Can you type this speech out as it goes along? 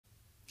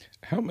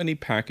How many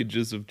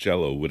packages of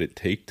Jello would it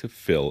take to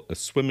fill a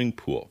swimming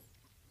pool?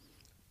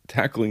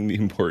 Tackling the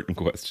important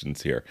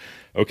questions here.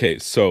 Okay,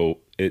 so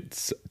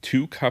it's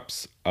 2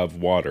 cups of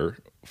water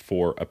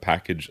for a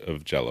package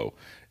of Jello,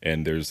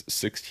 and there's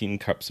 16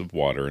 cups of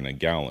water in a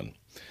gallon.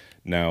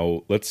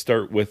 Now, let's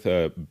start with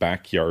a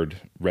backyard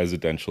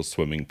residential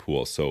swimming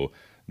pool. So,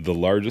 the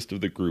largest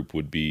of the group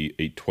would be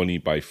a 20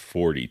 by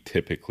 40,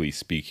 typically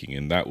speaking,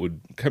 and that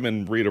would come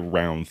in right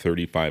around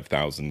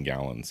 35,000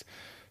 gallons.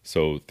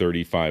 So,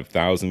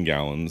 35,000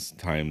 gallons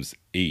times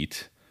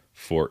 8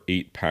 for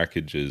 8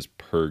 packages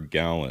per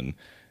gallon,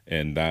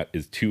 and that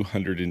is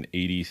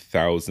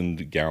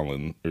 280,000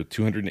 gallon or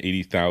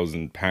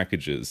 280,000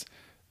 packages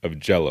of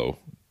Jello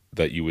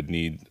that you would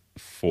need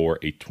for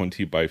a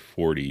 20 by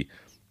 40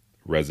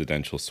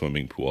 residential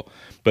swimming pool.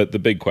 But the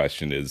big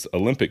question is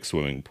Olympic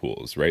swimming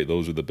pools, right?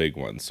 Those are the big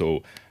ones.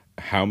 So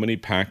how many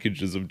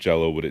packages of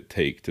Jello would it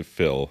take to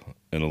fill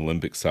an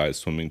Olympic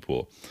sized swimming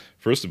pool?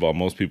 First of all,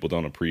 most people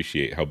don't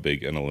appreciate how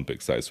big an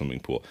Olympic sized swimming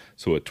pool.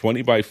 So a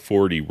 20 by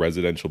 40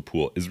 residential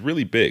pool is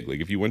really big.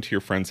 Like if you went to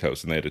your friend's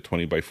house and they had a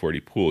 20 by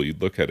 40 pool,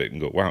 you'd look at it and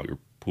go, wow, your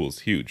pool's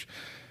huge.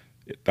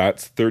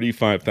 That's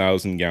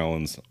 35,000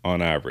 gallons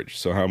on average.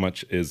 So how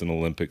much is an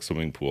Olympic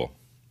swimming pool?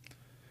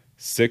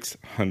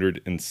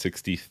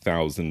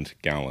 660,000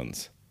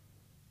 gallons.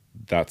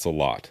 That's a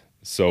lot.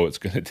 So it's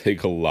going to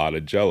take a lot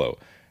of Jello.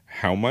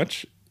 How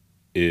much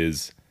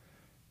is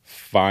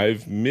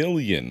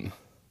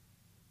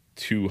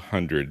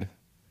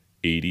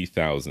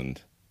 5,280,000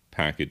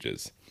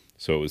 packages?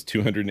 So it was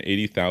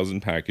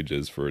 280,000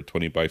 packages for a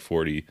 20 by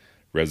 40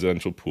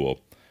 residential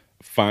pool.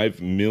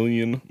 5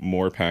 million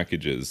more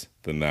packages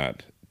than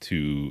that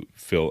to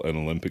fill an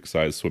Olympic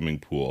sized swimming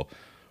pool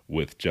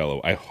with Jello.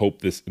 I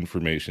hope this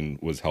information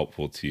was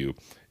helpful to you.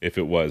 If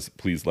it was,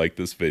 please like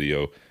this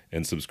video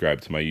and subscribe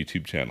to my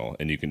YouTube channel.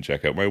 And you can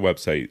check out my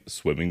website,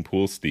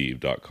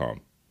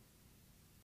 swimmingpoolsteve.com.